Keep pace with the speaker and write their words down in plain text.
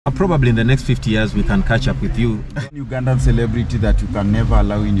Probably in the next 50 years we can catch up with you. Ugandan celebrity that you can never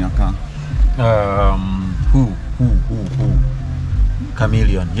allow in your car? Who?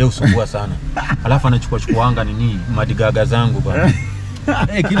 Chameleon. Yeye usumbua sana. Alafu anachukuanga nini madigaga zangu bana.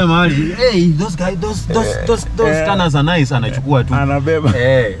 Hey, kila mahali. Hey, those guys, those tanners are nice, anachukua tu. Anabeba.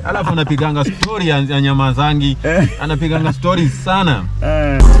 Alafu anapiganga story ya nyama zangi. Anapiganga stories sana.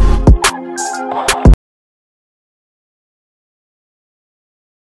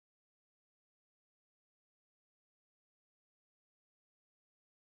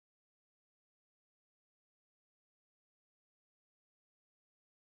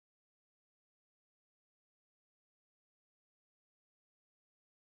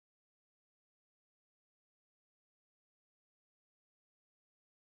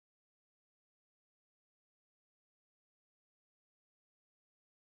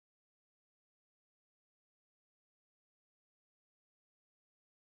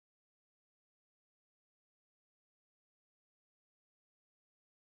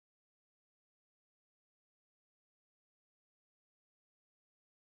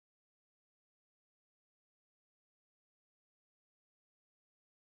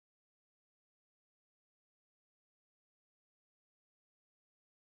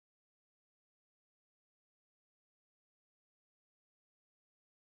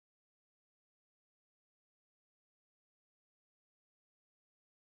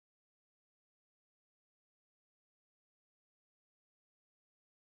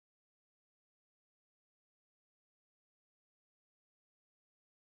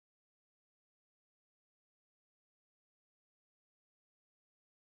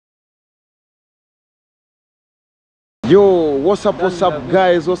 Yo, what's up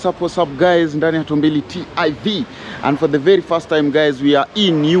guys, ndani ya Tumbili TV. And for the very first time guys, we are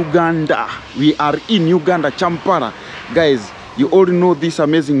in Uganda. Champara. Guys, you already know this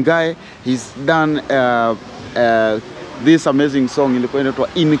amazing guy. He's done this amazing song ilikuwa inaitwa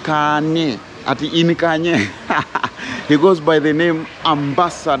Inkanye. Inkanye. He goes by the name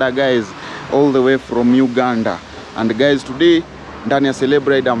Ambassada guys, all the way from Uganda. And guys, today ndani ya Celeb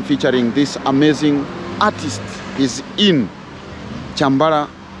I'm featuring this amazing artist. He's in Chambara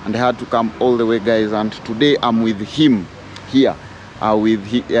and I had to come all the way guys, and today I'm with him here with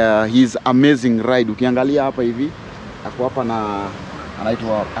his amazing ride. Ukiangalia hapa hivi ako hapa na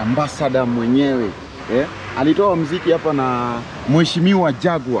anaitwa Ambassada mwenyewe. Alitoa muziki hapa na Mheshimiwa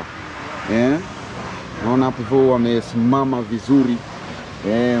Jaguar. Naona hapo hivyo wamesimama vizuri.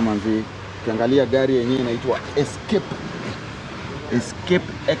 Manzi, ukiangalia gari yenyewe inaitwa Escape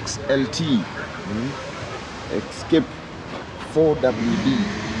XLT. Escape 4WD,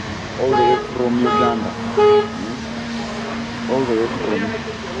 all the way from Uganda. All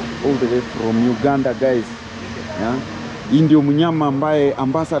the way from Uganda guys. Hii ndio mnyama ambaye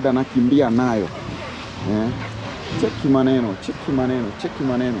Ambassada anakimbia nayo. Cheki maneno.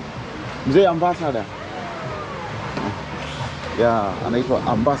 Mzee Ambassada. Anaitwa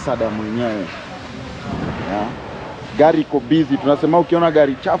Ambassada mwenyewe. Gari iko busy. Tunasema ukiona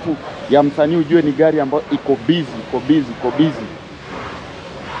gari chafu ya msanii ujue ni gari ambayo iko busy.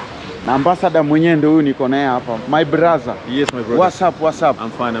 Na Ambassada mwenyewe ndio huyu niko naye hapa. My brother. Yes, my brother. What's up?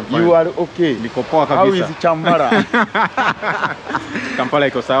 I'm fine. You are okay? Niko poa kabisa. How is Chambara? Kampala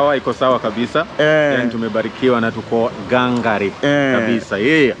iko sawa kabisa. Yani tumebarikiwa na tuko gangari kabisa.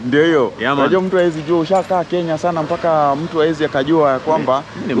 Ndio hiyo. Unajua mtu hawezi jua ushakaa Kenya sana mpaka mtu hawezi akajua kwamba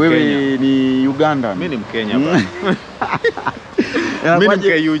wewe ni Ugandan. Mimi ni Mkenya bana. Mimi ni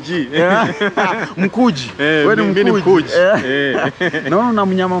KUG. Mkuji. Wewe ni mkuji. Naona na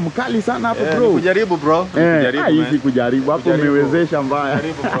mnyama mkali sana hapo bro. Kujaribu bro. Kujaribu hapo umewezesha mbaya.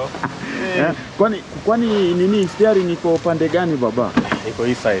 Kujaribu bro. Kwani nini steering iko upande gani baba? Iko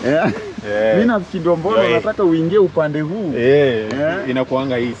hii side. Mimi nafikiri mbona nataka uingie upande huu.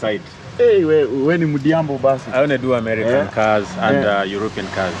 Inakuanga hii side. We ni mdiambo basi. I want to do American cars and European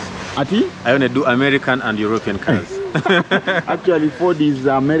cars. Ati? I want to do American and European cars. Actually Ford is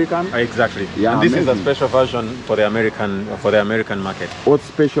American. Exactly. Yeah, and this is a special version for the American market. What's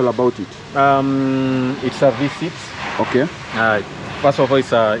special about it? It's a V6. Okay. First of all,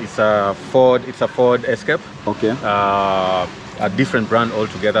 it's a Ford Escape. Okay. A different brand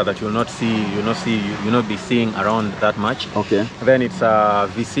altogether that you'll not be seeing around that much. Okay. Then it's a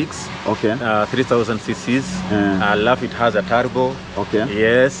V6. Okay. 3000 cc's. I love it has a turbo. Okay.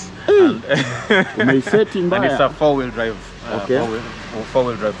 Yes. And, and it's a four-wheel drive. Okay.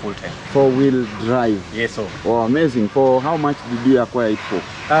 Four-wheel drive full tank. 4-wheel drive. Yes, sir. Oh, amazing. For how much did you acquire it for?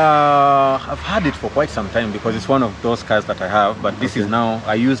 I've had it for quite some time because it's one of those cars that I have, but this is now,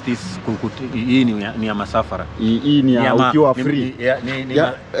 I use this near Masafara. Ukiwa free.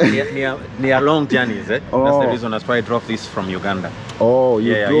 Near long journeys. That's the reason that's why I drove this from Uganda. Oh,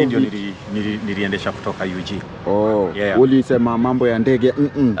 you drove it? Niliendesha kutoka UG. Oh, yeah. Ulisema mambo ya ndege.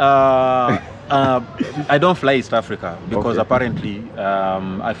 I don't fly East Africa because apparently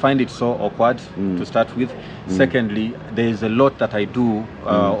I find it so awkward to start with. Secondly, there is a lot that I do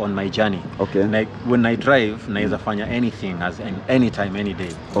on my journey. Okay. Like when I drive, naeza fanya anything as anytime, any day.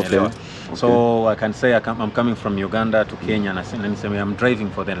 Okay. So I can say I'm coming from Uganda to Kenya and I'm driving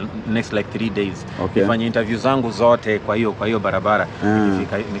for the next like 3 days. Okay. Nifanye interview zangu zote kwa hiyo barabara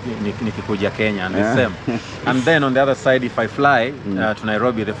nikikuja Kenya and the same. And then on the other side, if I fly to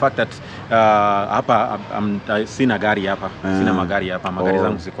Nairobi, the fact that hapa sina gari hapa, sina magari hapa, magari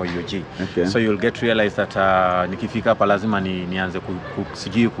zangu ziko UG. Okay. So you'll get to realize that nikifika hapa lazima nianze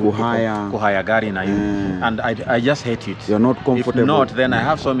kuhaya gari na and I just hate it. You're not comfortable. If not, then I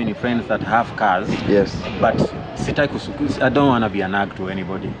have so many friends that have cars. Yes. But I don't want to be a nag to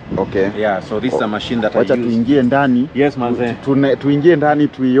anybody. Okay. Yeah, so this is a machine that I use. Wacha tuingie ndani. Yes, manze. Tuingie ndani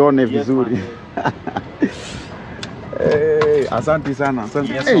tuione vizuri. Hey, asante sana.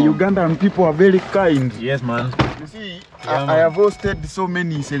 Yes, hey, Ugandan people are very kind. Yes, man. You see, I have hosted so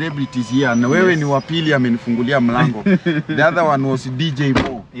many celebrities here. Na wewe ni wa pili amenifungulia mlango. The other one was DJ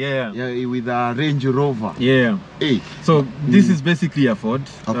Mo. Yeah. With a Range Rover. Yeah. Hey. So this is basically a Ford.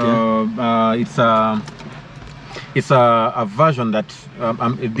 Okay. It's a version that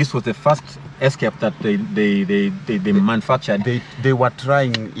this was the first Escape that they manufactured. They were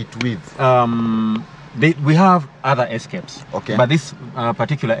trying it with. We have other Escapes. Okay. But this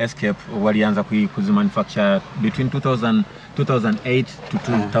particular Escape walianza kuzimanufacture between 2008 to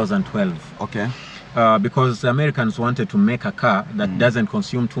 2012. Okay. Because the Americans wanted to make a car that doesn't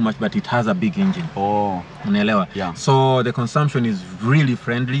consume too much, but it has a big engine. Oh. Unaelewa? Yeah. So the consumption is really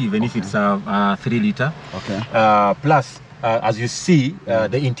friendly, even if it's a 3 liter. Okay. Plus, as you see,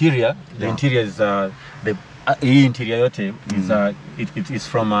 the interior is the interior yote is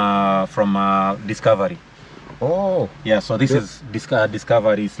from Discovery. Oh. Yeah. So this is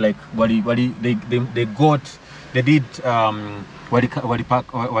Discovery. It's like they did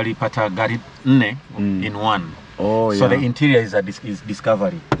walipata gari 4 in one. Oh, so the interior is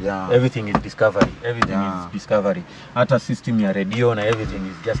Discovery. Yeah. Everything is Discovery. Everything is Discovery. Hata system ya radio na everything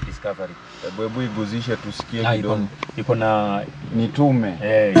is just Discovery. Hebu iguzishe tusikie kidogo. Iko na nitume.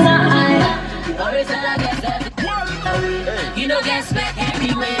 Hey.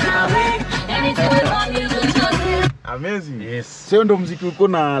 Amazing. Yes. Sio ndo muziki uko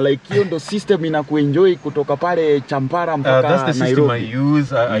na like hiyo ndo system inakuenjoy kutoka pale Champara mpaka that's the Nairobi. system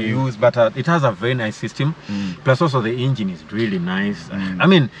I use, but it has a very nice system. Plus also the engine is really nice. I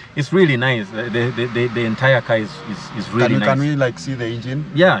mean, it's really nice. The entire car is really nice. Can we like see the engine?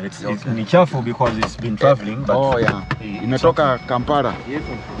 Yeah, it's careful because it's been traveling. But oh yeah. Imetoka Kampala. Yes.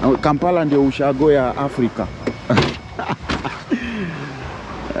 Kampala ndio ushago ya Afrika.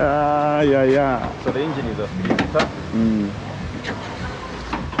 Yeah. So the engine is a 3 liter.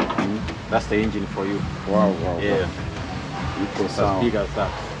 That's the engine for you. Wow. Yeah. It's as big as that.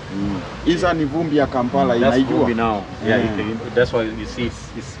 Isa ni vumbi ya Kampala inaijua. Now. Yeah, that's why you see it's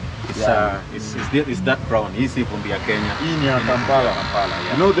that brown. Hii si vumbi ya Kenya. Hii ni ya Kampala.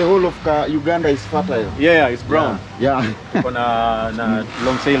 Yeah. You know the whole of Uganda is fertile. Yeah, it's brown. Yeah. na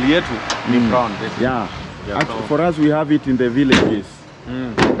long sail yetu ni brown. Yeah. Actually, for us we have it in the villages.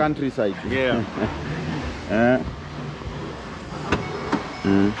 The countryside. Yeah.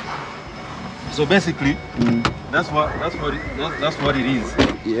 So basically, that's what it is.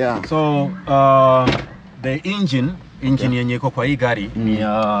 Yeah. So the engine yenye iko kwa hii gari ni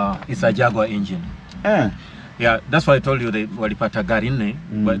is a Jaguar engine. Yeah, that's why I told you they walipata gari 4,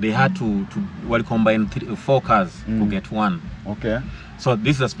 but they had to combine 4 cars to get one. Okay. So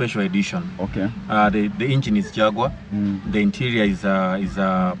this is a special edition. Okay. The engine is Jaguar. The interior is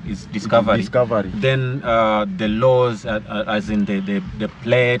Discovery. Then the laws, as in the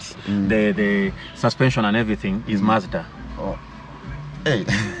plates, the suspension and everything is Mazda. Oh. Hey.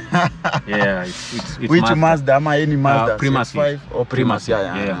 Yeah, it's which Mazda? Am I any Mazda? Primus. Or Primus?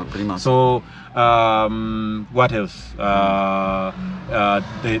 Yeah. Primus. So what else?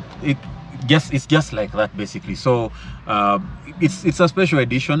 It's just like that basically. So it's a special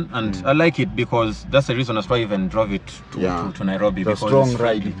edition, and I like it because that's the reason I even drove it to Nairobi. It's a strong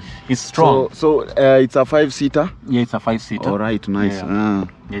ride. It's strong. So it's a 5-seater. Yeah, it's a 5-seater. All right, nice. Yeah.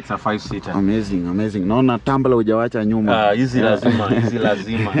 It's a 5-seater. Amazing, amazing. Naona tambla hujawacha nyuma. Easy lazima, easy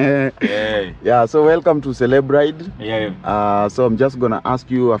lazima. Yeah. Yeah, so welcome to Celeb Ride. Yeah. So I'm just gonna ask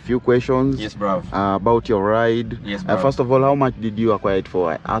you a few questions. Yes, bro. About your ride. Yes, bro. First of all, how much did you acquire it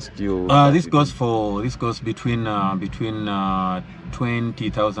for? I asked you. This goes between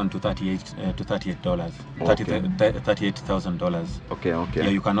 20,000 to $38. $38,000. Okay. Yeah,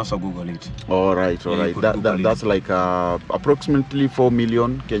 you can also Google it. All right. That's like approximately 4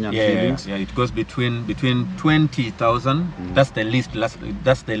 million Kenyan shillings. Yeah, it goes between 20,000. That's the least. That's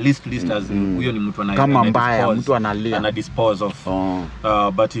the least as huyo ni mtu kama mbaya mtu analia and dispose of.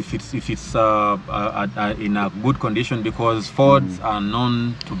 But if it's in a good condition, because Fords are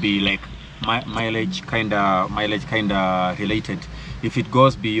known to be like mileage kinda related. If it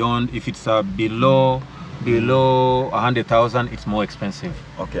goes beyond, if it's below 100,000, it's more expensive.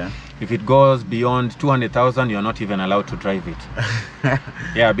 Okay. If it goes beyond 200,000, you're not even allowed to drive it.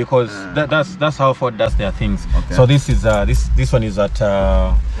 Yeah, because that's how Ford does their things. Okay. So this is this one is at 6.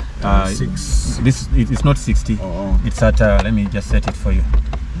 It's not 60. It's at let me just set it for you.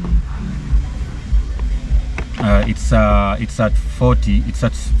 It's at 40. It's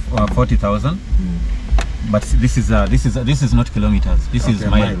at 40,000. But this is not kilometers. This is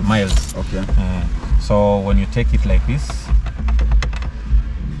miles. Okay. So when you take it like this,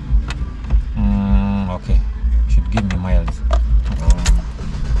 okay, it should give me miles.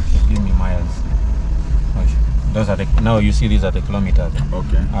 Give me miles. Those are now you see these are the kilometers.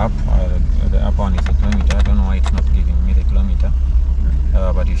 Okay. The up one is a kilometer. I don't know why it's not giving me the kilometer.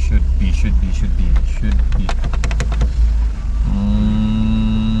 But it should be.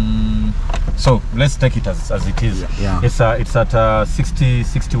 So let's take it as it is. Yeah. It's at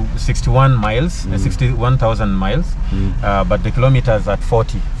 61 miles, 61,000 miles. But the kilometers at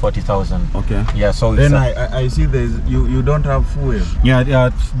 40,000. Okay. Yeah. So then I see there's you don't have fuel. Yeah.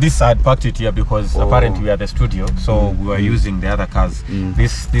 This I had parked it here because apparently we are the studio, so we were using the other cars.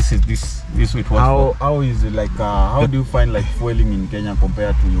 This it was. How is it like? How do you find like fueling in Kenya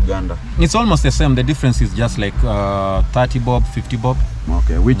compared to Uganda? It's almost the same. The difference is just like 30 bob, 50 bob.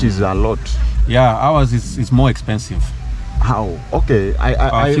 Okay, which is a lot. Yeah, ours is more expensive. How? Okay,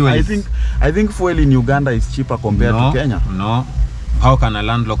 I think fuel in Uganda is cheaper compared to Kenya. No, how can a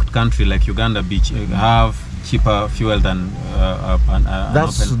landlocked country like Uganda have cheaper fuel than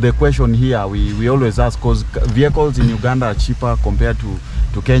that's the question here. We always ask, because vehicles in Uganda are cheaper compared to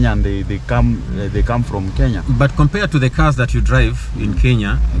Kenya, and they come from Kenya. But compared to the cars that you drive in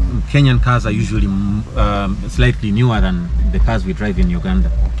Kenya, Kenyan cars are usually slightly newer than the cars we drive in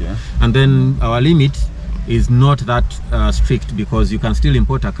Uganda. Okay. And then our limit is not that strict, because you can still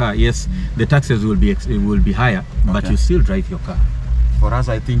import a car. Yes, the taxes will be higher, but you still drive your car. For us,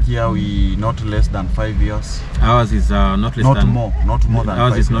 I think here we not less than 5 years. Ours is not more than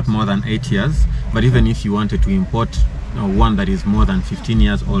ours 5 is years. Not more than 8 years. But even if you wanted to import one that is more than 15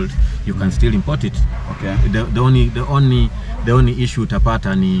 years old, you can still import it. Okay. The only issue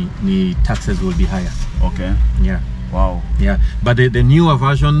utapata ni taxes will be higher. Okay. Yeah. Wow. Yeah. But the newer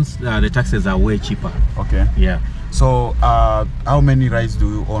versions, the taxes are way cheaper. Okay. Yeah. So how many rides do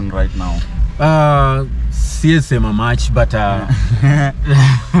you own right now? CSM much, but 2,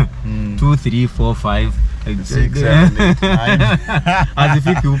 3, 4, 5, 6, 7, 8, 9. as if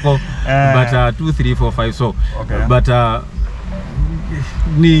you people, but 2, 3, 4, 5. So, okay. But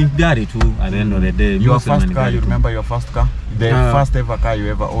ni gari too at the end of the day. Your first car, you remember your first car? The first ever car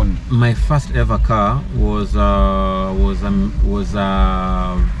you ever owned? My first ever car was a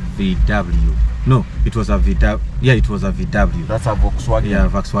VW. No, it was a VW. Yeah, it was a VW. That's a Volkswagen. Yeah,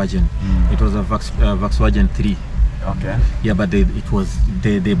 Volkswagen. It was a Volkswagen 3. Okay. Yeah, but the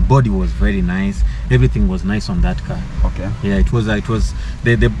body was very nice. Everything was nice on that car. Okay. Yeah, it was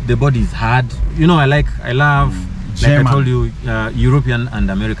the body is hard. You know, I love. Like I told you, European and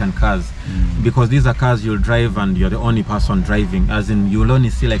American cars, because these are cars you'll drive and you're the only person driving. As in, you'll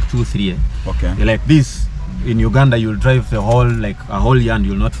only see like 2, 3. Okay. Like this. In Uganda, you'll drive a whole year and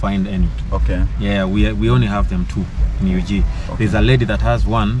you'll not find any. Okay. Yeah, we only have them 2 in UG. Okay. There's a lady that has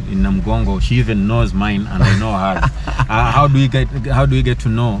one in Namgongo. She even knows mine, and I know hers. How do we get to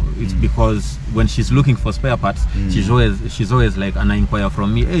know? It's because when she's looking for spare parts, she's always like, and I inquire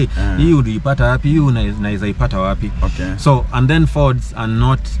from me, hey, you uliipata wapi? You naweza ipata wapi? Okay. So, and then Fords are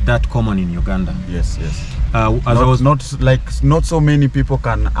not that common in Uganda. Yes. Not so many people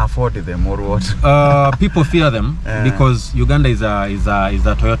can afford them, or what? People fear them because Uganda is a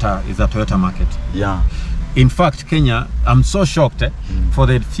Toyota market. Yeah. In fact, Kenya, I'm so shocked. For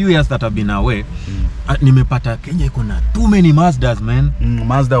the few years that I've been away, nimepata Kenya iko na too many Mazdas, man.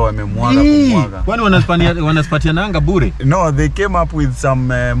 Mazda wamemwaga kumwaga. Kwani wanaspatia nanga bure? No, they came up with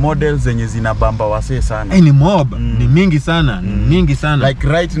some models zenye zinabamba wase sana. Ni mob, ni mingi sana, mingi sana. Like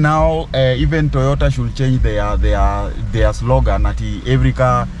right now, even Toyota should change their slogan at every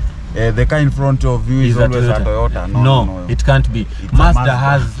car. The car in front of you is always a Toyota. No, it can't be. Mazda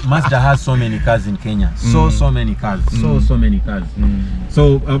has so many cars in Kenya. So many cars. So many cars.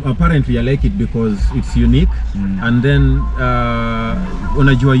 So apparently I like it because it's unique. And then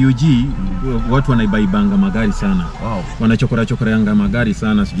unajua UG watu wanaibanga magari sana. Wow. Wanachokoreanga magari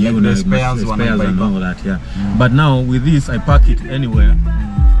sana. Like the spares and all that, yeah. But now with this I park it anywhere.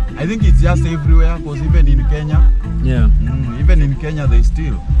 I think it's just everywhere, because even in Kenya, even in Kenya they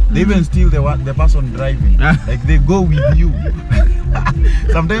even steal the person driving. Like they go with you.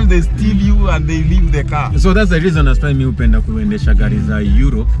 Sometimes they steal you and they leave the car. So that's the reason I started upenda kuendesha gari za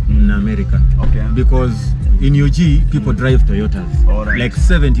Europe na America. Okay. Because in UG people drive Toyotas. Right. Like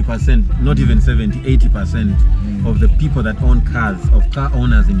 70%, not even 70, 80% of the people that own cars, of car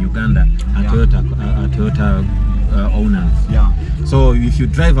owners in Uganda are Toyota owners. Yeah. So if you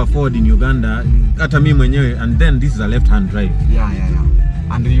drive a Ford in Uganda, hata mimi mwenyewe, and then this is a left-hand drive. Yeah.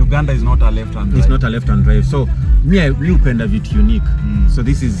 And Uganda is not a left-hand drive. It's not a left-hand drive. So me upenda vitu unique. So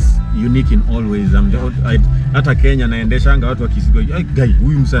this is unique in all ways. Hata Kenya naendeshanga watu wakisigo, guy,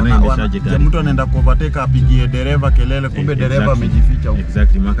 huyu msana anaendeshaje gari? Mtu anaenda kuovertake apigie dereva kelele, kumbe dereva amejificha huko.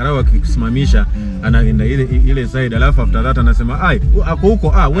 Exactly. Makarao akisimamisha anaenda ile side, alafu after that anasema, ako huko,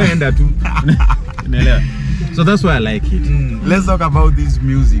 wewe enda tu. Unaelewa? So that's why I like it. Let's talk about this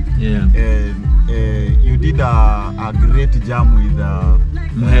music. Yeah. You did a great jam with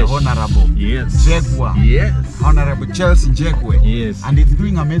Honorable Jekwa. Yes. Honorable Chelsea Jekwe. Yes. And it's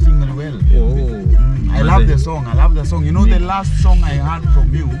doing amazingly well. I love the song. You know, the last song I heard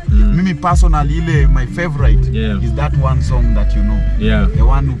from you, Mimi personally, my favorite is that one song that you know. Yeah. The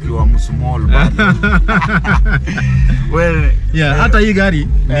one ukiwa small. Well, yeah, hata hii gari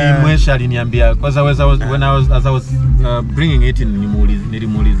ni mwesha aliniambia, because as I was bringing it in,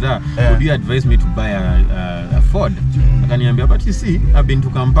 nilimuuliza, would you advise me to buy a Ford? Akaniambia, but you see, I've been to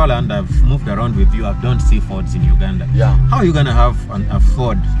Kampala and I've moved around with you. I don't see Fords in Uganda. Yeah. How are you gonna have a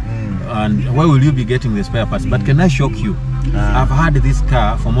Ford? And why will you be getting the spare parts? But can I shock you? I've had this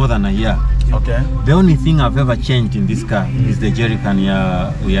car for more than a year. Okay. The only thing I've ever changed in this car is the jerrycan,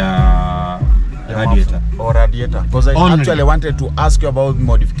 radiator. Or radiator. Because I actually wanted to ask you about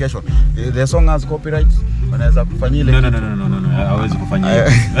modification. The song has copyrights. Unaweza kufanya ile? No. Hawezi kufanya hiyo.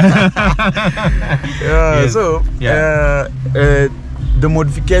 So, the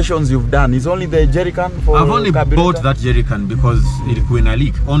modifications you've done is only the jerrycan for I've only bought that jerrycan because it went a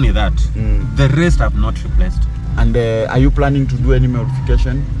leak. Only that. The rest I've not replaced. And are you planning to do any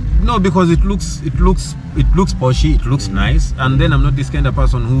modification? No, because it looks poshy, it looks nice, and then I'm not this kind of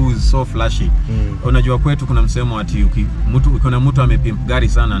person who is so flashy. Unajua kwetu kuna msemo ati kuna mtu amepimp gari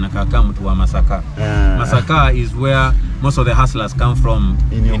sana anakaa mtu wa Masaka. Masaka is where most of the hustlers come from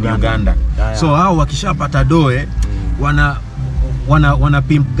in Uganda. So hao wakishapata doe wana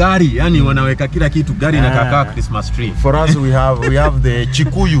pimp gari, yani wanaweka kila kitu gari inakaa Christmas tree. For us we have the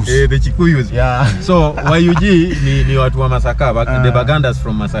Chikuyus. The Chikuyus. Yeah. So YUG ni watu wa Masaka, the Bagandas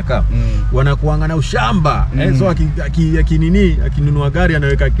from Masaka. Wanakuanga na ushamba. So akinunua gari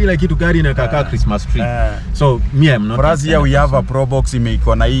anaweka kila kitu gari inakaa Christmas tree. So me I'm not. For us here we have a Pro Box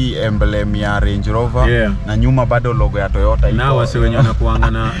imeiko na hii emblem ya Range Rover na nyuma bado logo ya Toyota iko. Na wase wenye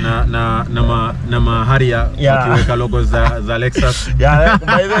wanakuanga na Harrier wakiweka logo za Lexus. Yeah,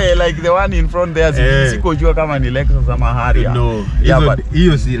 by the way, like the one in front there, sikojua kama ni Lexus ama Harrier. No,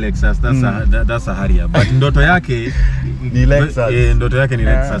 hiyo si Lexus, that's a Harrier. But ndoto yake ni Lexus. Ndoto yake ni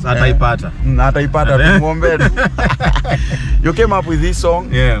Lexus. Ataipata. Ataipata tumuombe. You came up with this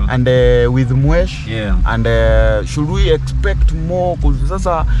song and with Mwesh. And should we expect more? Because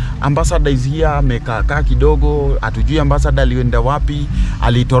sasa Ambassada is here, amekaa kidogo, atujui Ambassada alienda wapi,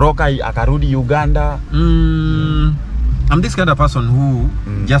 alitoroka akarudi Uganda. I'm this kind of person who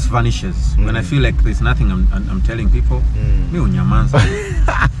just vanishes when I feel like there's nothing I'm telling people. Me unyamanza.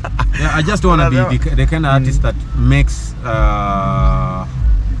 I just don't want to be the kind of artist that makes I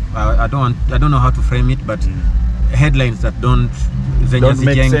don't know how to frame it, but headlines that don't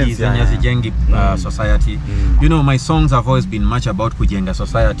zenyazijengi society. You know, my songs have always been much about kujenga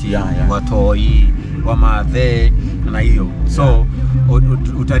society, watoi, wamadhe na hiyo. So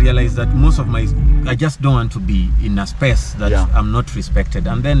uta realize that most of my, I just don't want to be in a space that I'm not respected,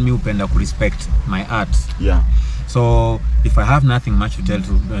 and then me upenda ku respect my art. So if I have nothing much to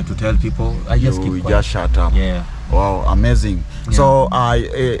tell people, I just keep quiet. Just shut up. Yeah. Wow, amazing. Yeah. So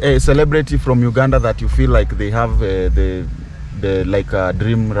a celebrity from Uganda that you feel like they have the like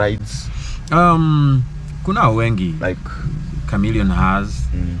dream rides? Kuna wengi. Like Chameleon has,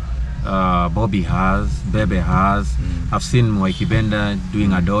 Bobby has, Bebe has. I've seen Mwaikibenda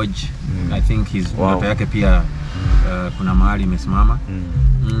doing a Dodge. I think his moto yake pia kuna mahali imesimama.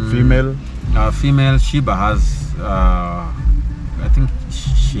 Female? Female, Shiba has, I think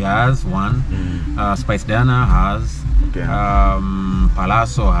she has one. Spice Diana has. Okay.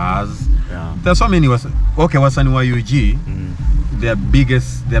 Palazzo has. Yeah. There's so many. Okay, wasani wa UG. Their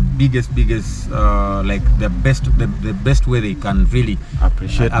biggest like the best way they can really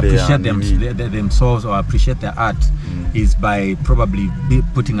appreciate themselves or appreciate their art is by probably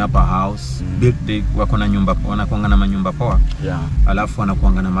putting up a house. Wako na nyumba, wanakuanga na manyumba poa. Yeah. Alafu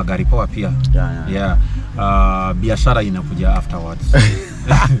wanakuanga na magari poa pia. Yeah. Biashara inakuja afterwards.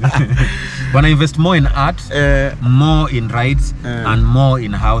 When I invest more in art, more in rides, and more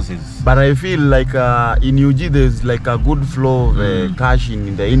in houses. But I feel like in UG there's like a good flow of cash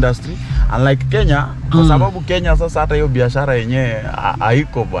in the industry, and like Kenya, kwa sababu Kenya sasa hata hiyo biashara yenyewe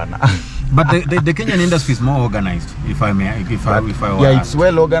haiko bwana. But the Kenyan industry is more organized, if I yeah, it's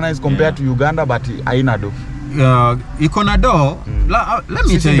well organized compared to Uganda, but haina do. Ikonado, let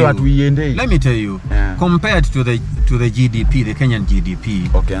me tell you, compared to the GDP, the Kenyan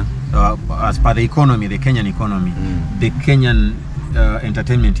GDP, okay, as per the economy, the Kenyan economy, the Kenyan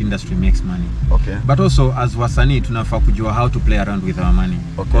entertainment industry makes money. Okay. But also as wasanii tunafaa kujua how to play around with our money.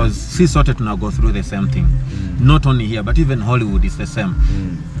 Okay. Because si sote tuna go through the same thing. Not only here, but even Hollywood is the same.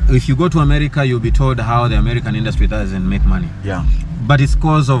 If you go to America, you'll be told how the American industry doesn't make money. Yeah. But it's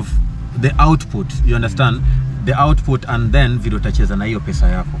because of the output, you understand? The output, and then video tacheza na hiyo pesa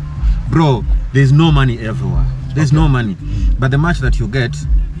yako. Bro, there's no money everywhere. There's no money. But the much that you get,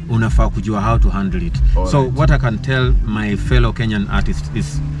 unafaa kujua how to handle it. So what I can tell my fellow Kenyan artists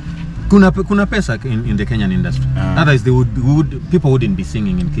is kuna pesa in the Kenyan industry. Otherwise people wouldn't be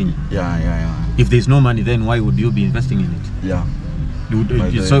singing in Kenya. Yeah. If there's no money, then why would you be investing in it? Yeah.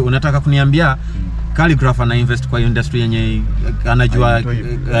 So unataka kuniambia Calligraph ana invest kwa industry yenye anajua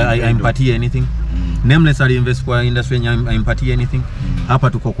aimpatie anything? Nameless ali invest kwa industry yenye aimpatie anything? Hapa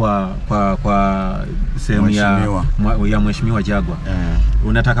tuko kwa sehemu ya mheshimiwa Jagwa.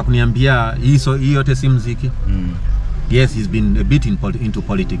 Unataka kuniambia hii yote si muziki? Yes, he's been a bit into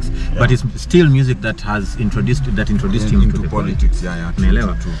politics, but it's still music that has introduced him into politics.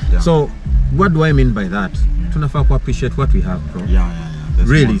 True. So what do I mean by that? Tunafaa ku appreciate what we have, bro.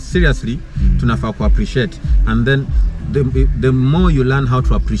 Really, seriously, tunafaa ku appreciate, and then the more you learn how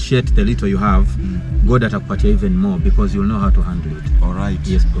to appreciate the little you have, God atakupatia even more, because you'll know how to handle it. All right.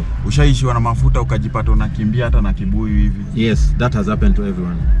 Yes, bro. Ushaishiwa na mafuta ukajipata unakimbia hata na kibuyu hivi? Yes, that has happened to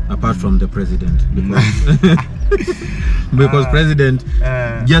everyone apart from the president, because president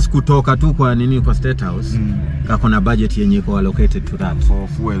just kutoka tu kwa nini kwa State House, akona budget yenye iko allocated to that for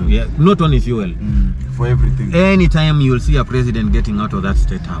fuel. Yeah, not only fuel, for everything. Anytime you'll see a president getting out of that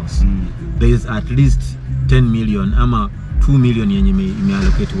State House, there is at least 10 million ama 2 million yenye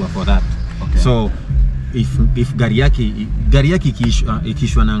imeallocate for that. Okay. So if gari yake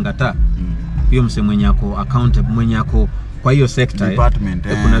ikishwa na ngata, hiyo mse mwenye ako kwa hiyo sector department,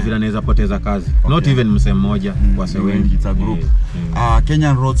 kuna vile anaweza poteza kazi. Okay. Not even mse mmoja, wase wengi. It's a group.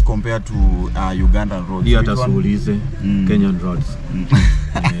 Kenyan roads compared to Ugandan roads. Hiyo atasuulize Kenyan roads.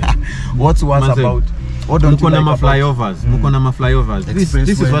 What's worse about? What don't you like about flyovers? Muko na flyovers.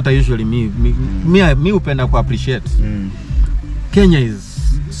 This is what I usually me upenda ku appreciate. Kenya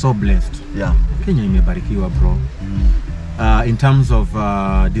is so blessed. Yeah. Kenya imebarikiwa, bro. In terms of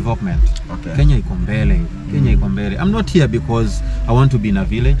development. Okay. Kenya iko mbele. Kenya iko mbele. I'm not here because I want to be in a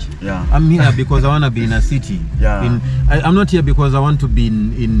village. Yeah. I'm here because I want to be in a city. Yeah. I'm not here because I want to be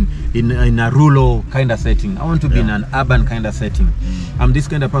in a rural kind of setting. I want to be in an urban kind of setting. I'm this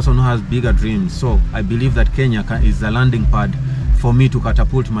kind of person who has bigger dreams. So I believe that Kenya is the landing pad for me to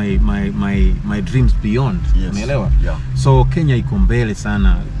catapult my dreams beyond. Yes. Umeelewa? Yeah. So Kenya iko mbele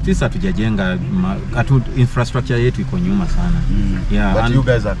sana. Sisi hatujajenga infrastructure yetu iko nyuma sana. Yeah. But you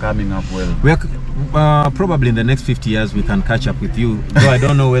guys are coming up well. We're probably in the next 50 years we can catch up with you. Though I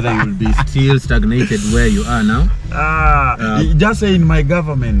don't know whether you'll be still stagnated where you are now. Just say in my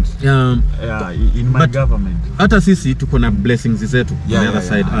government. In my government. Hata sisi tuko na blessings zetu on the other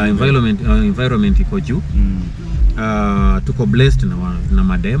side. Environment iko juu. Tuko blessed na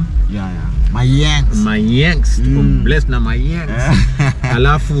madem. My yanks tuko blessed na my yanks.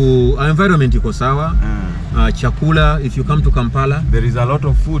 Alafu environment iko sawa. chakula, if you come to Kampala, there is a lot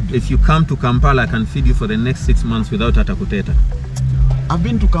of food. If you come to Kampala, I can feed you for the next 6 months without hata kuteta. I've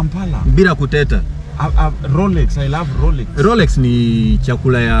been to Kampala. Bila kuteta. Rolex, I love Rolex. Rolex ni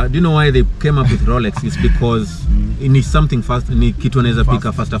chakula ya, do you know why they came up with Rolex? It's because it is something fast, ni kitu anaweza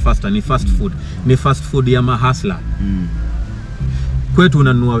pika faster, ni fast food. Ni fast food ya mahasla. Kwetu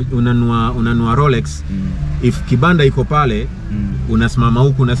unanua Rolex, if kibanda iko pale, unasimama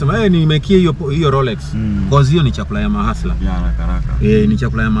huku unasema nimekia hiyo Rolex, cause hiyo ni chakula ya mahasla. Ni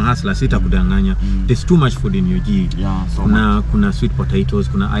chakula ya mahasla, sita kudanganya. There's too much food in UG. Kuna sweet potatoes,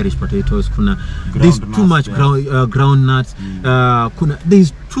 kuna Irish potatoes, there's too much groundnuts,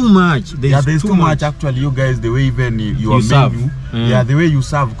 there's too much. There's too much actually, you guys, the way even you serve. The way you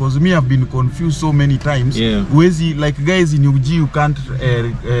serve, because me have been confused so many times. Like guys in UG, you can't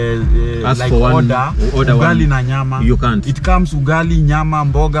like order ugali na nyama. You can't. It comes ugali, nyama,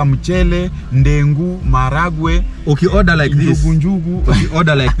 mboga, mchele, ndengu, maragwe. Okay, order like this. Okay,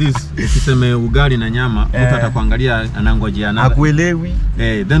 order like this. Ukiseme ugali na nyama, mtu atakuangalia anangojea nada. Hakuelewi.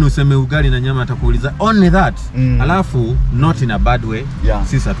 Then useme ugali na nyama atakuuliza only that. Alafu not in a bad way.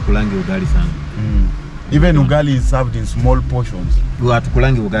 Sisi hatukulangi ugali sana. Even ugali is served in small portions.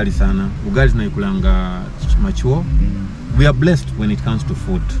 Hatukulangi ugali sana. Ugali tunaikulanga machuo. We are blessed when it comes to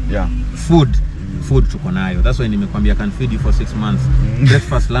food. Food tuko nayo. That's why nimekwambia I can feed you for 6 months.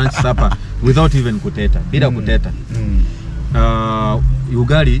 Breakfast, lunch, supper without even kuteta. Bila kuteta.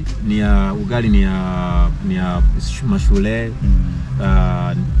 Ugali ni ya mashule.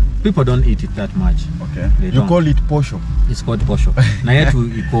 People don't eat it that much. Okay. You call it posho. It's called posho. Na yetu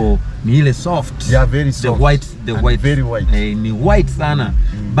iko ni ile soft. Yeah, very soft. The white. Very white. Ni white sana.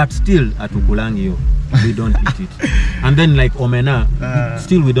 But still atukulangi yo. We don't eat it. And then like omena,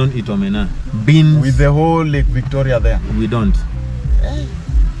 still we don't eat omena. Beans. With the whole Lake Victoria there. We don't.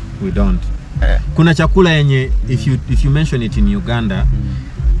 We don't. Kuna chakula yenye if you mention it in Uganda,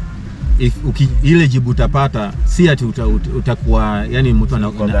 if ile jibu utapata si ati utakuwa yani mtu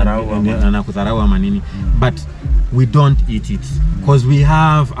anakudharau ama nini, but we don't eat it because we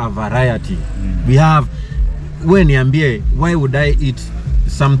have a variety. We have, when niambie why would I eat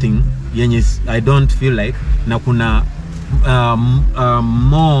something yenye I don't feel like, na kuna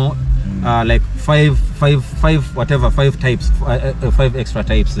more like five types, 5 extra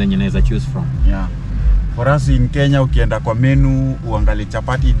types zenye naweza choose from. For us in Kenya, ukienda kwa menu uangalie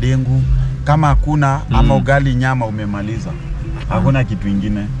chapati, dengu, kama hakuna ama ugali nyama umemaliza. Hakuna kitu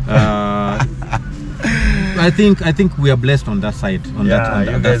kingine. I think we are blessed on that side. On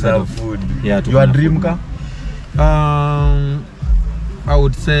that side of food. Your dream car? I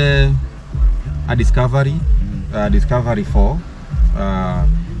would say a Discovery, Discovery 4,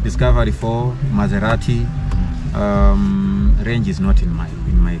 Discovery 4, Maserati. Range is not in my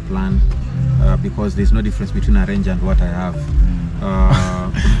plan. Because there's no difference between a Range and what I have. No,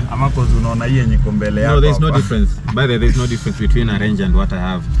 there's no difference. By the way, there's no difference between a Range and what I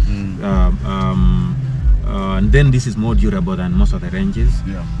have. And then this is more durable than most of the Ranges.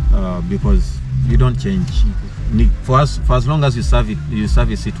 Because you don't change. For as long as you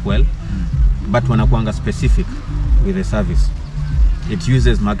service it well, but wanakuanga specific with the service. It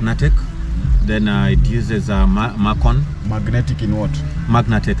uses magnetic. Then it uses Macon. Magnetic in what?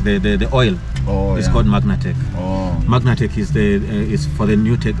 Magnetic, the oil. It's called Magnetic. Magnetic is for the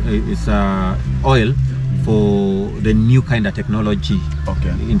new it's oil for the new kind of technology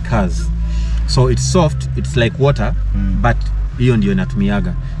in cars. So it's soft, it's like water, but hiyo ndio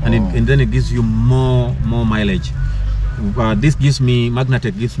natumiaga, and then it gives you more mileage. This gives me,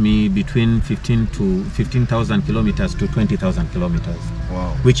 Magnetic gives me between 15,000 kilometers to 20,000 kilometers,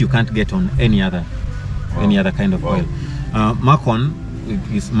 which you can't get on any other kind of oil. Macon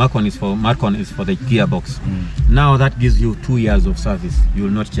is for the gearbox. Now that gives you 2 years of service. You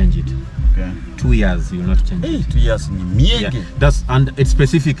will not change it. 2 years, you will not change it. 2 years ni miege. And it's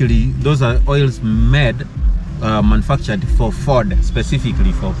specifically, those are oils made, manufactured for Ford,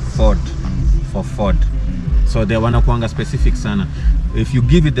 specifically for Ford. So they wanakuanga specific sana. If you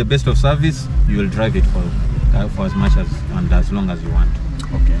give it the best of service, you will drive it for as much and as long as you want.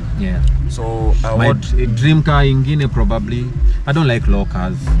 So my dream car ingine probably, I don't like low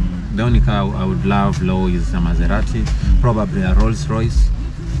cars. The only car I would love low is a Maserati, probably a Rolls Royce.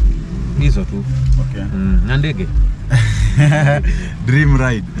 Hizo tu. Na ndege. Dream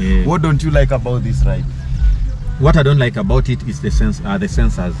ride. What don't you like about this ride? What I don't like about it is the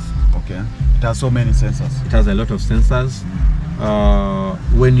sensors. It has so many sensors. It has a lot of sensors.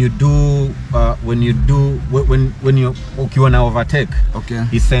 When you ukiwa na overtake,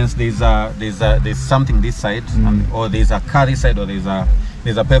 it sense there's something this side, or there's a car this side, or there's a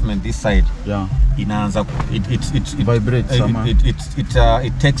there's a pavement this side. Yeah. Inaanza it vibrates somehow.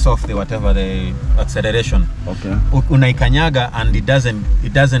 It takes off the whatever the acceleration. Okay. Unaikanyaga and it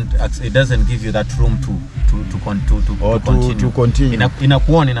doesn't give you that room to continue.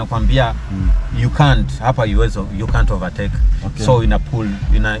 Inakuona inakwambia you can't hapa you can't overtake. Okay. So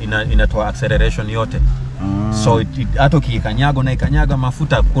inatoa acceleration yote. So hata ukikanyaga na ikanyaga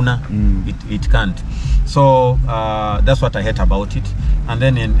mafuta kuna it can't. So that's what I hate about it. And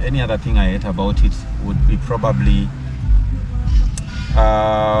then any other thing I hate about it would be probably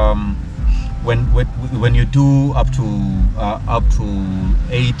when you do up to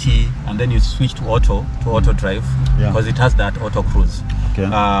 80 and then you switch to auto drive, because it has that auto cruise. Okay.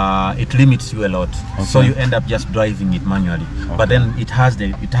 It limits you a lot. Okay. So you end up just driving it manually. Okay. But then it has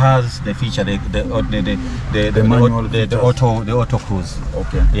the feature the auto cruise.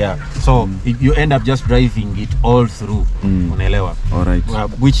 Okay. Yeah. So you end up just driving it all through. Unaelewa. All right.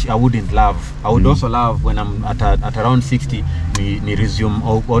 Which I wouldn't love. I would also love when I'm at around 60 ni resume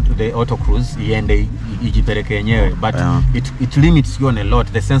the auto cruise iende ijipeleke yenyewe, but it limits you on a lot.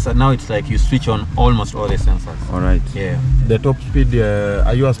 The sensor now, it's like you switch on almost all the sensors. All right. Yeah. The top speed,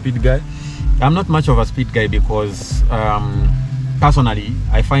 are you a speed guy? I'm not much of a speed guy because personally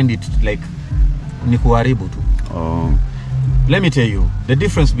I find it like ni kuharibu tu. Oh. Let me tell you the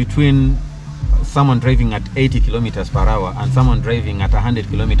difference between someone driving at 80 kilometers per hour and someone driving at 100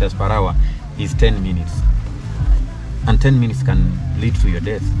 kilometers per hour is 10 minutes. And 10 minutes can lead to your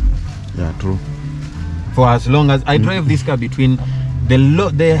death. Yeah, true. For as long as I drive this car between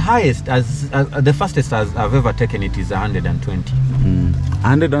the highest the fastest I've ever taken it is 120.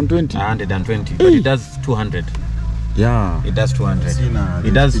 120. 120, but it does 200. Yeah. It does 200.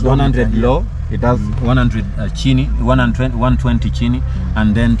 It does 100 low. It does 100 chini, 120 chini,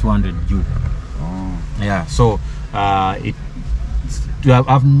 and then 200 juu. Oh. Yeah. So I've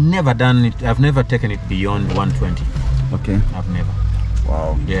never done it. I've never taken it beyond 120. Okay. I've never.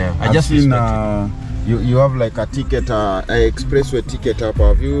 Wow. Yeah. I've just seen you have like a ticket, expressway ticket up.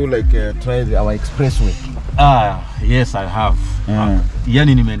 Have you like tried our expressway? Yes, I have.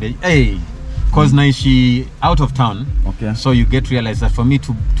 Yani nimende. Hey, cause naishi out of town. Okay. So you get realized that for me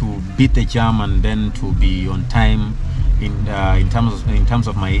to beat the jam and then to be on time in terms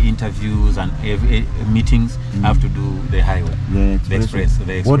of my interviews and meetings, I have to do the highway, the express.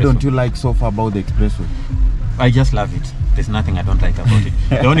 What don't you like so far about the expressway? I just love it. There's nothing I don't like about it.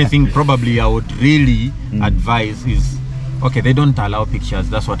 The only thing probably I would really advise is, okay, they don't allow pictures.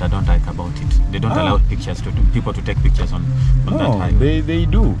 That's what I don't like about it. They don't allow people to take pictures on that highway. They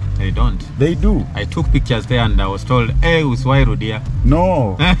do. They don't. They do. I took pictures there and I was told, hey, uswai rudia.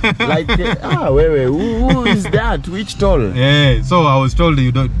 No. Like, who is that? Which toll? Yeah. So I was told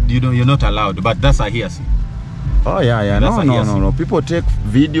you're not allowed, but that's a hearsay. Oh yeah. No. People take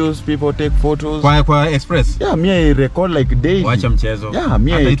videos, people take photos. Kwa express. Yeah, me I record like daily. Wacha mchezo. Yeah,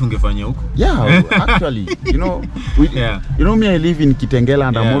 me hata itungefanya huko. Yeah, actually, you know, me I live in Kitengela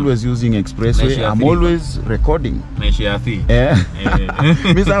and I'm always using expressway. I'm always recording. Naishi athi.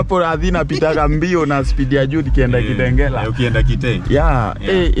 Mimi hapo adhina pitaka mbio na speed ya juu nikienda Kitengela. Ukienda Kite. Yeah.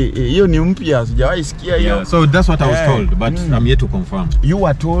 Hiyo ni mpya, sijawahi sikia hiyo. Yeah. So that's what I was told, but I'm yet to confirm. You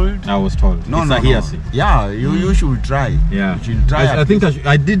were told? I was told. No, it's a hearsay. Yeah, you should try. Yeah. You should try. I think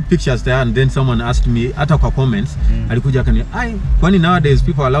I did pictures there, and then someone asked me hata kwa comments alikuja akani, kwani nowadays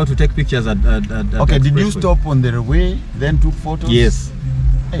people are allowed to take pictures at okay, did you stop on the way then took photos? Yes.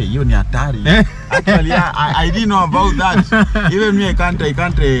 Hey, you ni hatari. Actually, I didn't know about that. Even me, I can't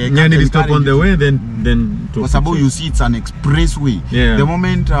stop on the way then for example, you see it's an expressway. Yeah. The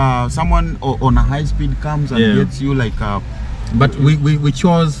moment someone on a high speed comes and gets you like but we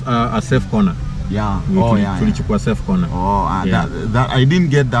chose a safe corner. Yeah. Tulichukua safe corner. That I didn't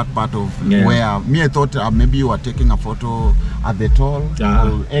get that part of where me I thought maybe you were taking a photo at the toll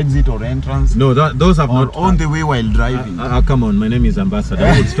or exit or entrance. No, those have not on the way while driving. Come on, my name is Ambassada.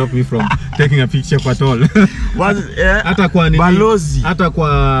 That would stop me from taking a picture at all. Hata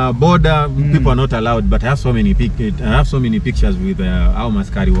kwa border people are not allowed, but I have so many pictures with our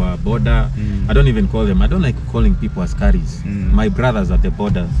maskari wa border. I don't even call them. I don't like calling people askaris. My brothers at the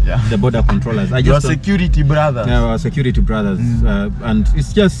borders, the border controllers. Your security brothers. Yeah, our security brothers. And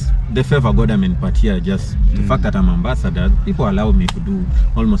it's just the favor government part here. Just the fact that I'm ambassador, people allow me to do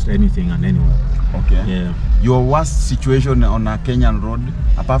almost anything and anywhere. Okay. Yeah. Your worst situation on a Kenyan road,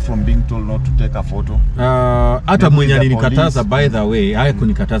 apart from being told not to take a photo? Hata mwenye alikataza, by the way,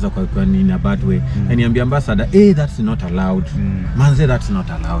 hayakunikataza kwa in a bad way. Aniambia Ambassador, that's not allowed. Manze, that's not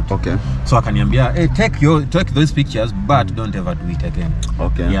allowed. Okay. So akaniambia, take those pictures, but don't ever do it again.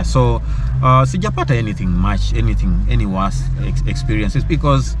 Okay. Yeah. So sijapata any worse experiences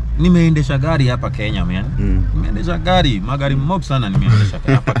because nimeendesha gari hapa Kenya, man. Nimeendesha magari mob sana nimeendesha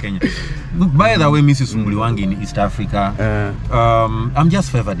hapa Kenya. By the way, Mrs. Sumbuliwangi in East Africa. I'm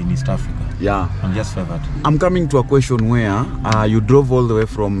just favored in East Africa. Yeah. I'm just favored. I'm coming to a question where you drove all the way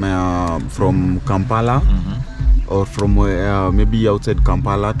from Kampala. Or from maybe outside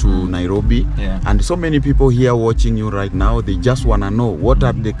Kampala to Nairobi. Yeah. And so many people here watching you right now, they just want to know what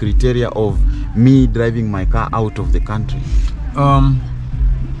are the criteria of me driving my car out of the country.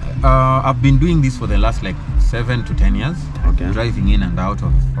 I've been doing this for the last like 7 to 10 years. Okay. Driving in and out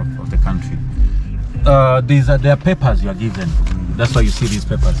of the country. There are papers you are given. That's why you see these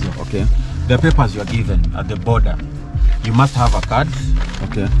papers here. Okay. The papers you are given at the border. You must have a card.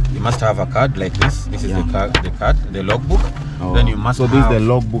 Okay. You must have a card like this. This is the card, the logbook. Oh. Then you must So this is the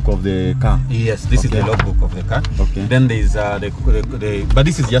logbook of the car? Yes, this is the logbook of the car. Okay. Then there is but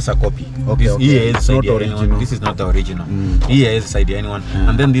this is just a copy. Okay, this, It's not original. This is not the original. Here is side anyone.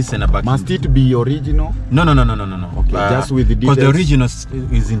 And then this in a back. Must it be original? No. Okay, just with the details. Because the original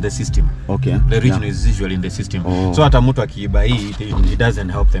is in the system. Okay. The original is usually in the system. Oh. So hata mtu akiiba it doesn't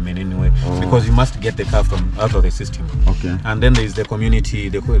help them in any way because you must get the car from out of the system. Okay. And then there is the community,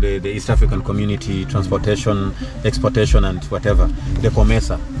 the East African community, transportation, exportation, and whatever. The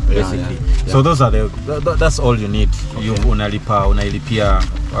COMESA, basically. Yeah. So those are that's all you need. Okay. You unailipia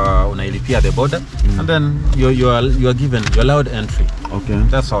the border, and then you are given, you're allowed entry. Okay.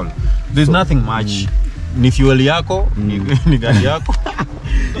 That's all. There's nothing much. Ni fuel yako, ni gari yako.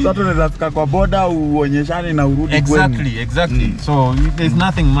 Sasa tunaweza fika kwa border uonyeshane na urudi Exactly. So there's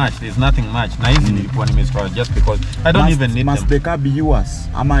nothing much. Na hizi nilikuwa nimestra just because I don't even need must them. the car be yours?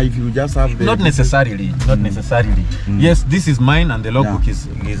 Ama if you just have the Not necessarily. Yes, this is mine and the logbook is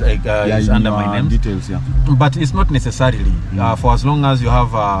under my name. Details, yeah. But it's not necessarily. For as long as you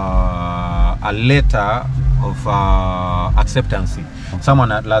have a letter of acceptance.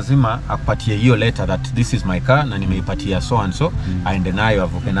 Someone lazima akupatie hiyo letter that this is my car na nimeipatia so and so aende nayo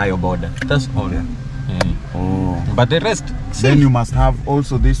avuke nayo border. That's all. Yeah. But the rest, then you must have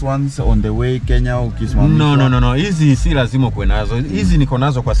also these ones on the way Kenya ukisimamisha. No. Hizi si lazima kuwe nazo. Hizi niko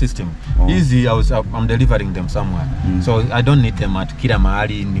nazo kwa system. Hizi I'm delivering them somewhere. So I don't need them at kila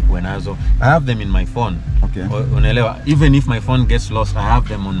mahali nikuwe nazo. I have them in my phone. Okay. Unaelewa? Even if my phone gets lost, I have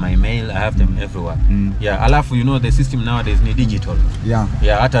them on my mail. I have them everywhere. Yeah, alafu you know the system nowadays ni digital. Yeah.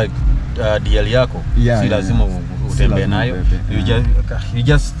 Yeah, hata DL yako si lazima utembee nayo. You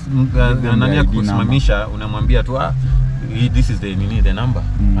just nani ya kusimamisha unamwambia tu this is the number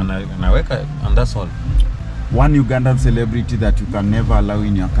anaweka and that's all. One Ugandan celebrity that you can never allow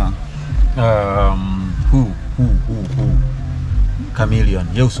in your car? Who? Chameleon.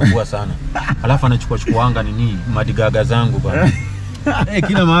 Yeye usumbua sana. Alafu anachukuanga nini madigaga zangu bana.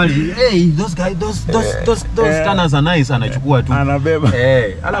 Kila mahali. Those guys, those scanners are nice, anachukua tu. Anabeba.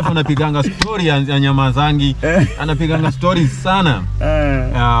 Alafu anapiganga story ya nyama zangi. Anapiganga stories sana.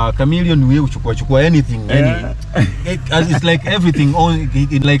 Chameleon wewe uchukua anything, it's like everything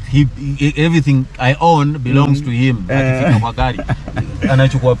everything I own belongs to him. Akifika kwa gari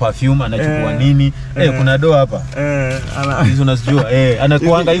anachukua perfume, anachukua nini. Kuna doa hapa. Hizo unazijua.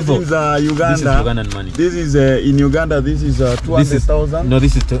 Anakuanga hivyo. This is Ugandan money. This is in Uganda, this is 200,000. No,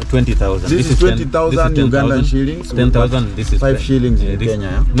 this is 20,000. This is 20,000 Ugandan shillings. 10,000. This is 5 shillings in Kenya.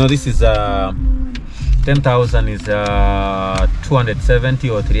 Yeah? No, this is 10,000 is 270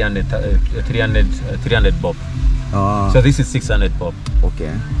 or 300 bob. So this is 600 bob.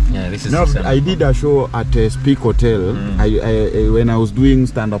 Okay. Yeah, this is. Now, I did a show at Speak Hotel. When I was doing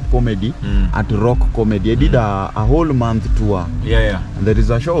stand-up comedy at Rock Comedy. I did a whole month tour. Yeah. And there is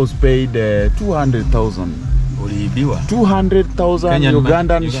a show was paid 200,000. 200,000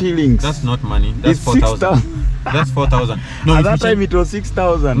 Ugandan shillings. That's not money. That's 4,000. That's 4,000. No, at that time it was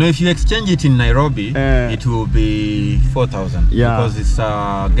 6,000. No, if you exchange it in Nairobi, it will be 4,000. Yeah. Because it's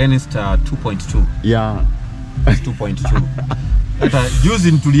against 2.2. Yeah. It's 2.2. Hata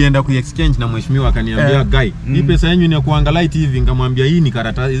juzi tulienda ku exchange na mheshimiwa akaniambia guy, hii pesa yenu ni ya kuangalia hivi, nikamwambia hii ni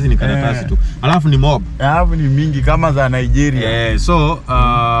karatasi, hizi ni karatasi tu. Alafu ni mob. Alafu ni mingi kama za Nigeria. So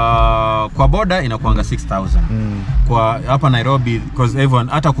kwa border inakuanga 6,000. Kwa hapa Nairobi, because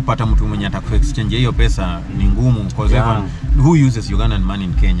everyone hata kupata mtu mwenye ataku exchange hiyo pesa ni ngumu because everyone who uses Ugandan money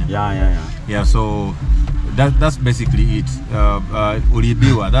in Kenya. Yeah. So that's basically it.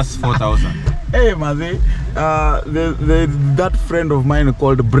 Ulibiwa, that's 4,000. Hey, Mazi, that friend of mine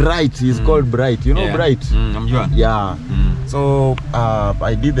called Bright. He's called Bright. You know Bright? I'm sure. Yeah. So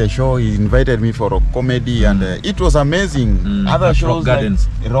I did the show. He invited me for a comedy, and it was amazing. Other shows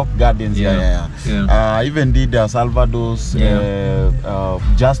Rock Gardens. Yeah. I even did Salvador's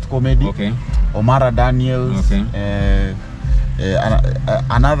Just Comedy. Okay. Omara Daniels. Okay.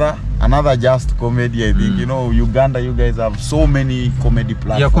 Another Just Comedy, I think. You know, Uganda, you guys have so many comedy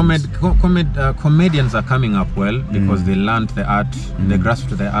platforms. Yeah, comedians are coming up well because they learned the art, they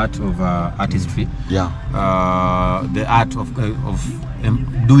grasped the art of artistry. Yeah. The art of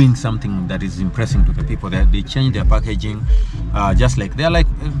doing something that is impressing to the people. They change their packaging, just like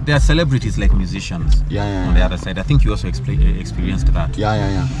they're celebrities like musicians. On the other side, I think you also experienced that.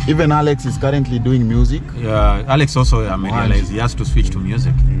 Yeah. Even Alex is currently doing music. Alex also realized he has to switch to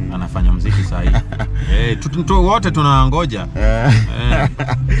music. Anafanya muziki sahi. Wote tunangoja.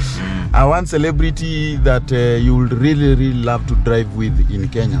 One celebrity that you would really love to drive with in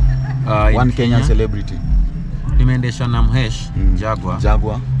Kenya. One Kenyan celebrity. Nimeendesha na Mhesh Jaguar.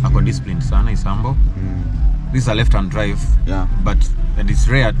 Ako disciplined sana Isambo. This is a left-hand drive. Yeah. But it's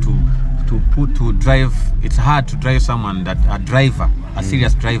rare to drive. It's hard to drive someone a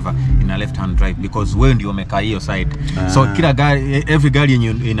serious driver in a left-hand drive because wewe ndio umekaa hiyo side. So kila gari, every gari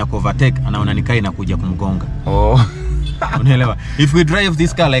ina overtake anaona nikaa inakuja kumgonga. Unaelewa? If we drive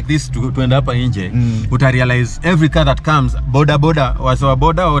this car like this tuenda hapa nje, uta realize every car that comes, boda boda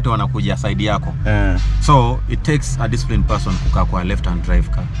wote wanakuja side yako. So it takes a disciplined person kukaa kwa left-hand drive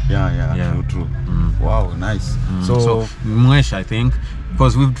car. Yeah. True. Wow, nice. So Mwesh, I think,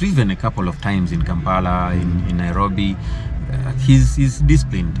 because we've driven a couple of times in Kampala, in Nairobi. He's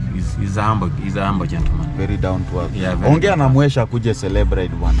disciplined. He's a humble gentleman. Very down to earth. Yeah, ongea na Mwesh akuje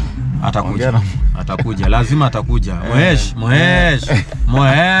celebrate bwana. Atakuja. Lazima atakuja. Mwesh.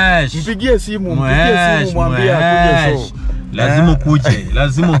 Mpigie simu mwambie akuje show.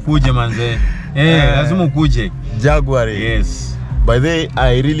 Lazima ukuje manze. Lazima ukuje. Jaguar. Yes. By the way,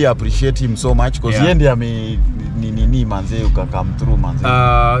 I really appreciate him so much because he ndiye nini manze come through manze.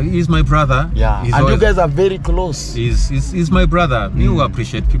 He's my brother. Yeah. And you guys are very close. He's my brother. Me who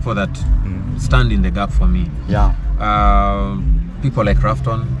appreciate people that stand in the gap for me. Yeah. People like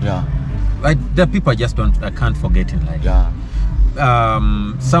Rafton. Yeah. There are people I can't forget in life. Yeah.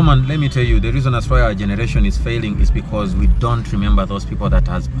 Someone, let me tell you, the reason that's why our generation is failing is because we don't remember those people that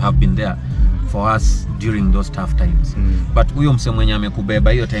have been there for us during those tough times. But huyo mse mwenye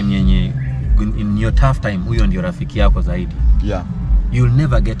amekubeba hiyo time yenye in your tough time, huyo ndio rafiki yako zaidi. Yeah. You'll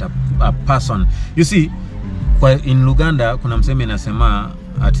never get a person. You see, in Uganda kuna mseme nasema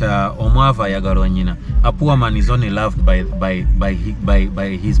ata omwava ya garonyina. A poor man is only loved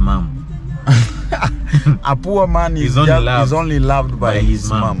by his mom. A poor man is only loved by his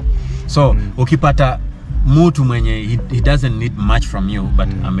mom. So ukipata mtu mwenye he doesn't need much from you but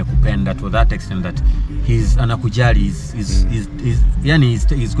amekupenda to that extent that he's anakujali, he's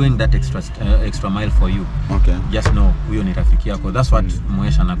going that extra mile for you. Okay. Just know huyo ni rafiki yako. That's what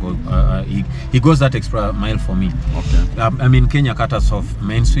Mwesha anago he goes that extra mile for me. Okay. I mean Kenya cut us off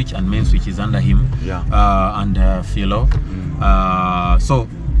Main Switch, and Main Switch is under him. Yeah. And Philo. So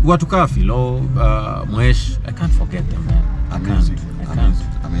watuka Philo, Mwesh, I can't forget them, man. Amazing. I can't.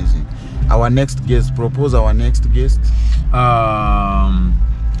 Amazing. Our next guest, propose our next guest. Our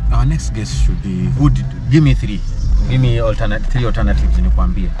next guest should be give me three. Give me three alternatives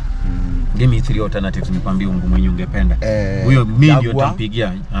nikwambie. Give me three alternatives nikwambie ungu mwenye ungependa. Huyo mimi ndio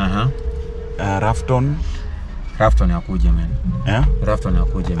tampigia. Rafton akuje man. Rafton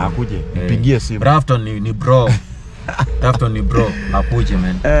akuje man. Akuje. Mpigie simu. Rafton ni bro. Rafton ni bro, akuje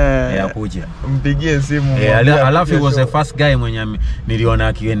man. Akuje. Mpigie simu. Alafu he was the first guy mwenye niliona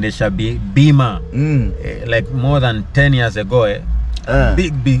akiendesha Bima. Like more than 10 years ago.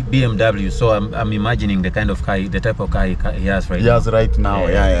 Big BMW. So I'm imagining the type of car he has right now. He has right now.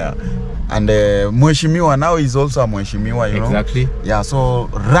 Yeah. And Mheshimiwa now is also a Mheshimiwa, you know. Exactly. Yeah, so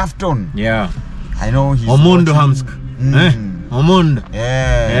Rafton. Yeah. I know he's Omundo Hamsk. Omundo.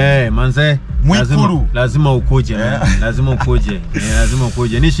 Manze. Mwikuru. Lazima ukuje. Lazima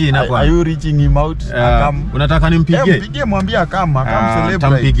ukuje. Nishi inakuwa. Are you reaching him out? Unataka nimpigie? Mpigie mwambie akam celebrate.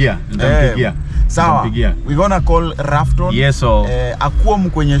 Nitampigia. Sawa. We're gonna call Rafton. Yes so. Akuwa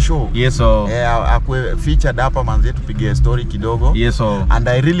kwenye show. Yes so. Akwe featured hapa manze tupigie story kidogo. Yes so. And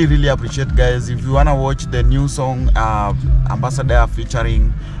I really appreciate guys if you wanna watch the new song Ambassada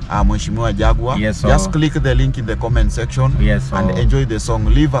featuring Mheshimiwa Jaguar. Yes, so. Just click the link in the comment section. Yes, so. And enjoy the song.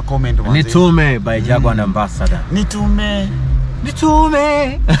 Leave a comment. Nitume by Jaguar and Ambassada. Nitume.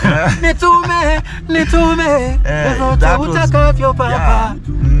 Nitume, nitume, nitume. Vyovyote utakavyo papa.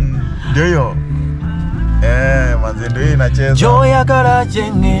 Ndio hiyo. Manze ndio inacheza. Joya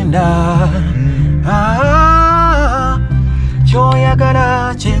garaje ngenda. Joya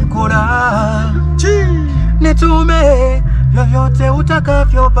garaje nkula. Nitume, vyovyote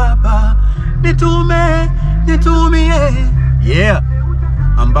utakavyo papa. Nitume, nitumie. Yeah.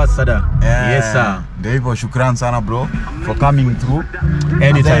 Ambassador. Yes sir. Ndio hivyo, shukran sana bro for coming through.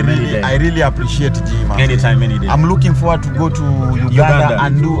 Anytime, any day. I really appreciate G, man. Anytime, any day. I'm looking forward to go to Uganda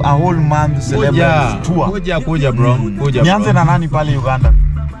and do a whole month Celeb tour. Kuja bro. Kuja. Nianze na nani pale Uganda?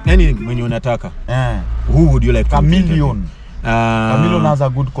 Any mwenye unataka. Who would you like to Chameleon. Chameleon has a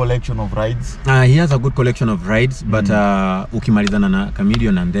good collection of rides. He has a good collection of rides, but ukimalizana na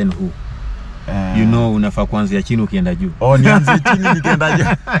Chameleon and then who? You know, unafaa kuanzia chini ukienda juu. Oh, nianze chini nikienda juu.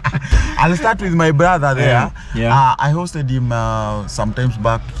 I'll start with my brother there. Yeah. I hosted him sometimes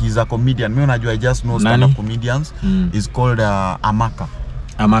back. He's a comedian. Me I just know stand-up comedians. He's called Amaka.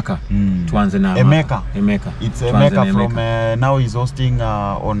 Tuanze na Emeka. It's Emeka from now he's hosting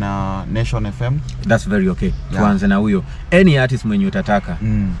on Nation FM. That's very okay. Tuanze na huyo. Any artist mwenye utataka.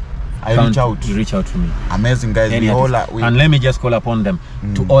 I reach out to me. Amazing guys. And let me just call upon them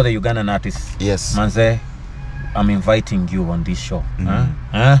to all the Ugandan artists. Yes. Manze, I'm inviting you on this show.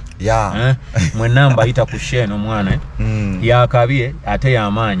 Yeah. Mwenamba itakushare no mwana. Ya kabie ate ya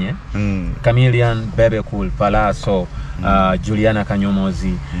amanye. Chameleon, Bebe Cool, Palaso, Juliana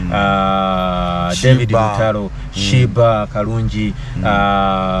Kanyomozi, David Butaro, Shiba Karunji,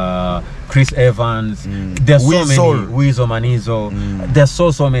 Chris Evans. There's so many. Wizo Manizo. There's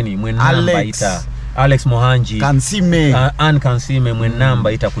so many. Mwenamba ita Alex Mohanji, Kansime, Ann Kansime.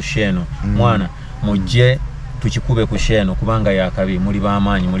 Mwenamba ita kusheno mwana muje tuchikube kusheno kubanga ya kabi muri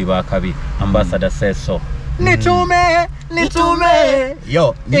bamanyi muri bakabi. Ambassador says so. Nitume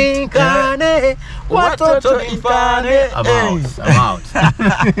yo inkane watoto ifane. I'm out.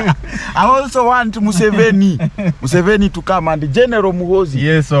 I also want Museveni to come, and General Muhozi.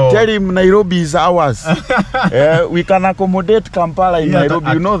 Yes, so tell him Nairobi is ours. We can accommodate Kampala in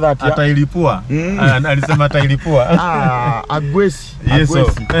Nairobi. You know that, yeah? Atailipua. Alisema atailipua. Agwesi. Yes,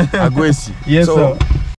 Agwesi. Yes, so